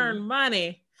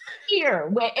money here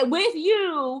with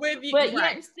you, but right.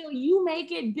 yet still you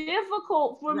make it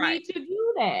difficult for me to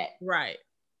do that. Right.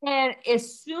 And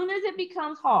as soon as it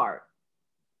becomes hard,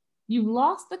 you've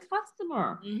lost the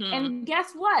customer. And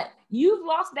guess what? You've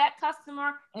lost that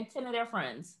customer and 10 of their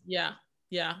friends. Yeah.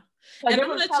 Yeah. And I'm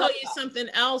going to tell you something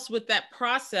else with that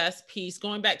process piece,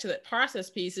 going back to that process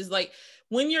piece, is like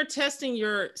when you're testing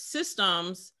your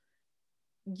systems,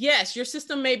 yes, your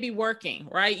system may be working,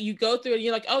 right? You go through it,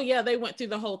 you're like, oh yeah, they went through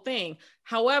the whole thing.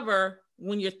 However,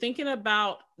 when you're thinking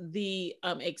about the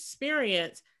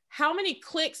experience, how many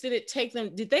clicks did it take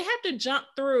them? Did they have to jump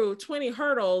through 20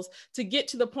 hurdles to get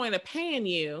to the point of paying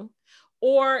you?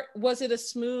 Or was it a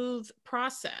smooth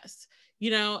process?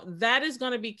 That is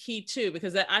going to be key too,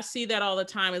 because I see that all the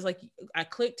time. It's like, I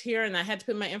clicked here and I had to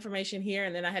put my information here,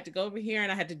 and then I had to go over here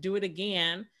and I had to do it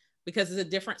again because it's a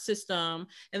different system.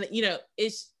 And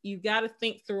you got to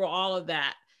think through all of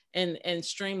that and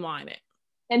streamline it.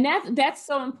 And that's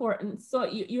so important. So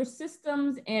your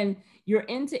systems and your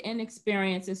end-to-end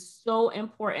experience is so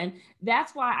important.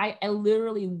 That's why I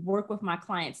literally work with my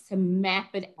clients to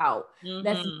map it out.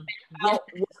 Let's map out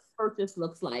what purchase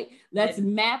looks like. Let's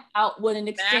map out what an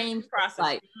exchange looks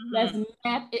like. Let's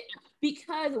map it,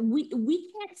 because we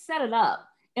can't set it up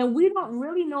And we don't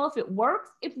really know if it works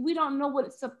if we don't know what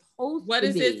it's supposed What to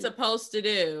is be. it supposed to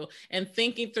do? And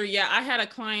thinking through, yeah, I had a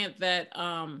client that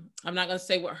I'm not going to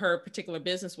say what her particular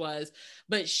business was,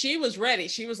 but she was ready.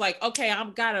 She was like, okay,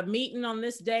 I've got a meeting on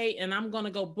this date and I'm going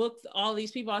to go book all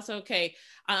these people. I said, okay,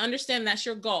 I understand that's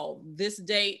your goal. This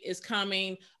date is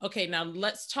coming. Okay, now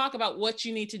let's talk about what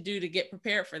you need to do to get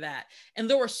prepared for that. And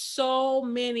there were so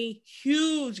many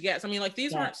huge gaps. I mean, like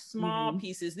these weren't small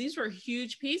pieces. These were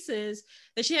huge pieces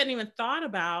that she hadn't even thought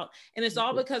about. And it's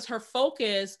all because her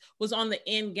focus was on the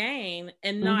end game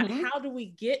and not how do we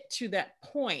get to that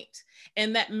point.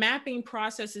 And that mapping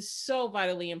process is so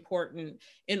vitally important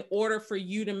in order for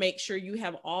you to make sure you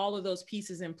have all of those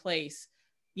pieces in place,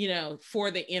 you know,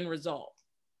 for the end result.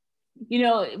 You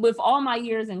know, with all my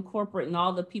years in corporate and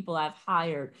all the people I've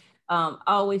hired, I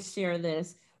always share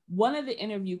this. One of the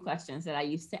interview questions that I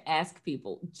used to ask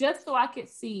people, just so I could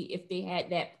see if they had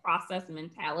that process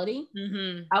mentality,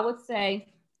 I would say,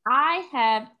 I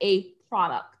have a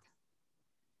product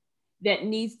that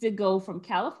needs to go from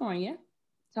California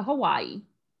to Hawaii.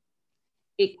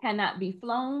 It cannot be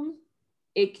flown.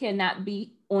 It cannot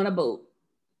be on a boat.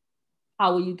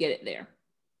 How will you get it there?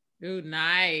 Ooh,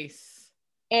 nice.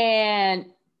 And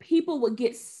people would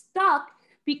get stuck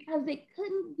because they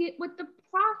couldn't get with the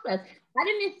process. I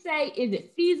didn't say, is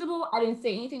it feasible? I didn't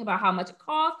say anything about how much it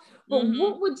costs, but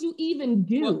what would you even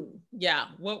do?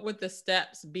 What would the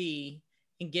steps be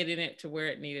in getting it to where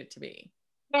it needed to be?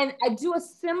 And I do a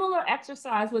similar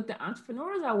exercise with the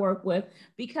entrepreneurs I work with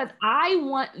because I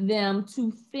want them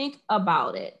to think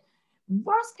about it.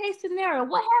 Worst case scenario,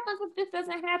 what happens if this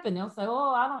doesn't happen? They'll say,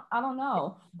 oh, I don't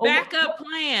know. Backup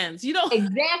plans. You don't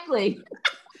exactly.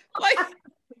 Like,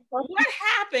 what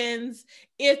happens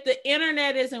if the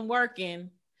internet isn't working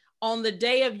on the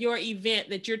day of your event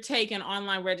that you're taking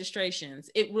online registrations?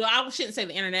 I shouldn't say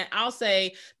the internet. I'll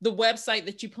say the website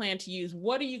that you plan to use.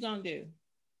 What are you going to do?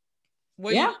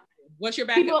 What's your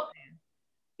backup plan?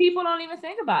 People don't even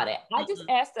think about it. I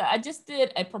just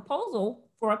did a proposal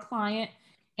for a client,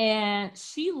 and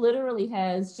she literally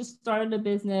has just started a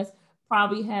business,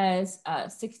 probably has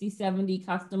 60, 70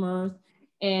 customers,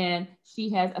 and she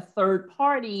has a third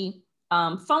party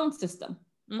phone system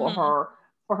for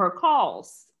her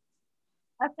calls.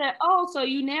 I said, oh, so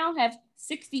you now have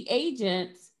 60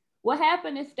 agents. What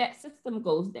happened if that system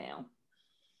goes down?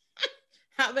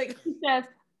 She says,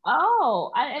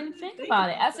 oh, I didn't think about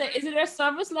it. I said, is it a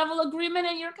service level agreement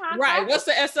in your contract? Right. What's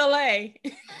the SLA?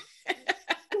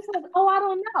 It's like, oh, I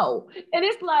don't know. And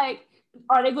it's like,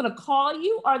 are they going to call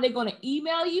you? Are they going to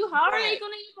email you? How are they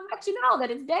going to even let you know that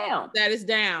it's down? That is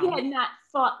down. We had not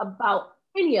thought about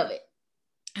any of it.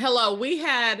 Hello, we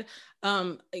had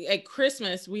at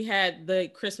Christmas, we had the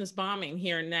Christmas bombing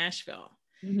here in Nashville.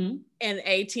 And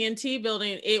AT&T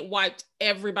building, it wiped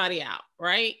everybody out,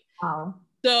 right? Oh.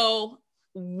 So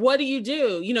what do?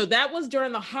 You know, that was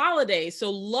during the holidays. So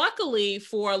luckily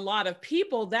for a lot of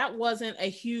people, that wasn't a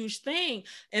huge thing.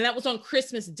 And that was on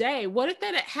Christmas Day. What if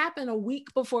that had happened a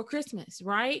week before Christmas,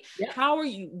 right? Yeah. How are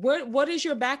you? What is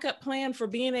your backup plan for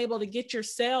being able to get your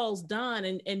sales done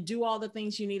and do all the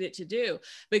things you needed to do?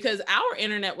 Because our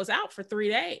internet was out for 3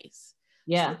 days.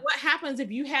 Yeah. So what happens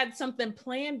if you had something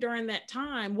planned during that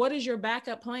time? What is your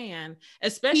backup plan?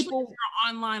 Especially if you're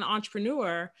an online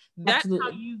entrepreneur, that's how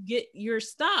you get your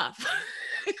stuff.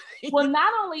 Well,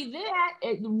 not only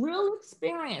that, real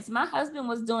experience. My husband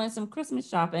was doing some Christmas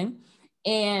shopping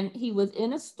and he was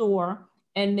in a store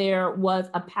and there was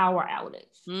a power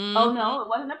outage. Oh no, it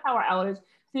wasn't a power outage. I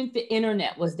think the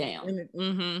internet was down.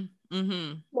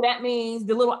 So that means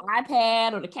the little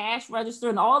iPad or the cash register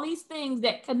and all these things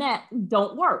that connect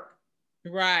don't work.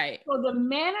 Right. So the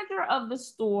manager of the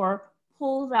store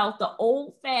pulls out the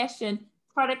old-fashioned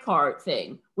credit card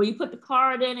thing where you put the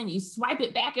card in and you swipe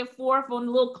it back and forth on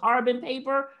the little carbon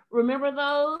paper. Remember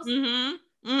those? Well,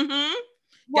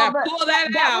 pull that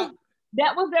out.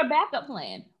 That was their backup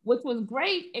plan, which was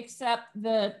great, except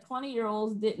the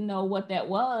 20-year-olds didn't know what that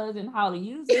was and how to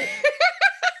use it.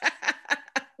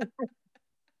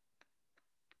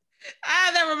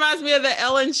 That reminds me of the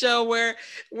Ellen show where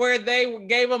they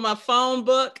gave them a phone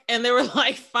book and they were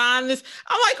like, find this.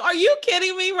 I'm like, are you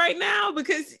kidding me right now?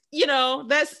 Because, you know,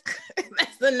 that's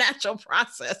the natural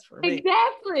process for me.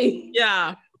 Exactly.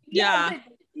 Yeah.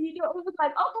 You know, it was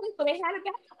like, okay, so they had a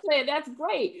backup plan. That's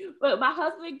great. But my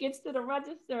husband gets to the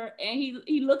register and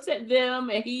he looks at them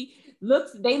and they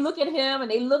look at him and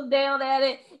they look down at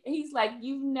it. And he's like,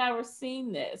 you've never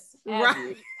seen this.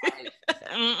 Right. I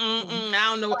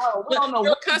don't know. We don't know.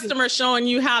 Your customer showing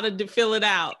you how to fill it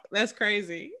out. That's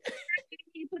crazy.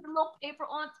 You put the little paper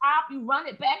on top, you run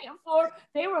it back and forth.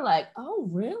 They were like, oh,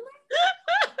 really?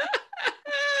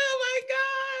 Oh my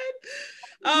God.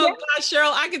 Oh Yeah, gosh,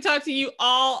 Cheryl, I could talk to you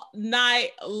all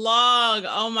night long.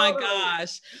 Oh my totally.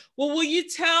 gosh. Well, will you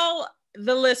tell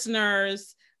the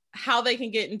listeners how they can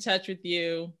get in touch with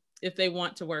you if they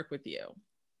want to work with you?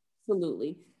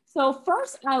 Absolutely. So,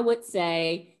 first, I would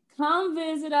say come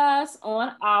visit us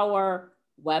on our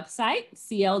website,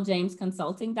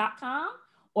 cljamesconsulting.com,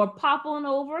 or pop on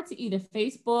over to either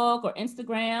Facebook or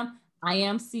Instagram. I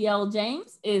am CL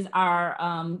James is our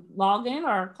login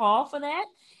or call for that.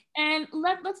 And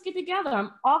let's get together.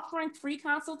 I'm offering free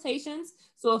consultations.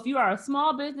 So if you are a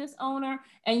small business owner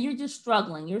and you're just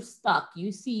struggling, you're stuck,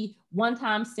 you see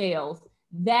one-time sales,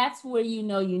 that's where you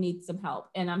know you need some help.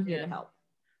 And I'm here to help.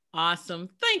 Awesome.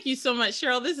 Thank you so much,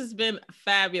 Cheryl. This has been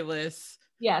fabulous.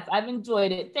 Yes, I've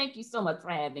enjoyed it. Thank you so much for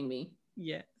having me.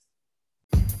 Yes.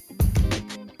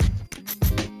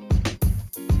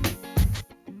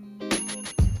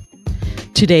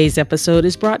 Today's episode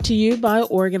is brought to you by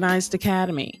Organized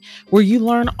Academy, where you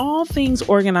learn all things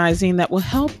organizing that will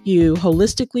help you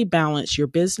holistically balance your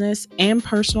business and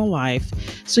personal life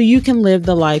so you can live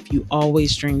the life you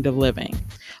always dreamed of living.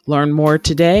 Learn more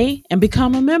today and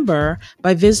become a member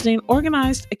by visiting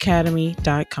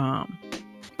organizedacademy.com.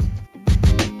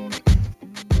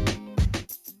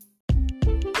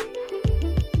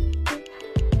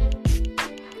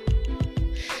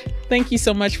 Thank you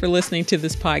so much for listening to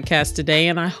this podcast today,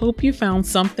 and I hope you found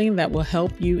something that will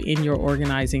help you in your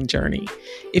organizing journey.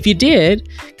 If you did,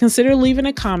 consider leaving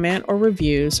a comment or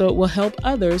review so it will help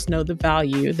others know the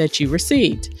value that you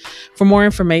received. For more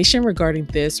information regarding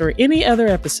this or any other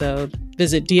episode,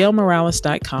 visit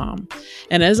dlmorales.com.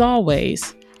 And as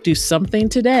always, do something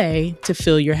today to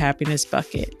fill your happiness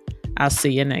bucket. I'll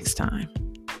see you next time.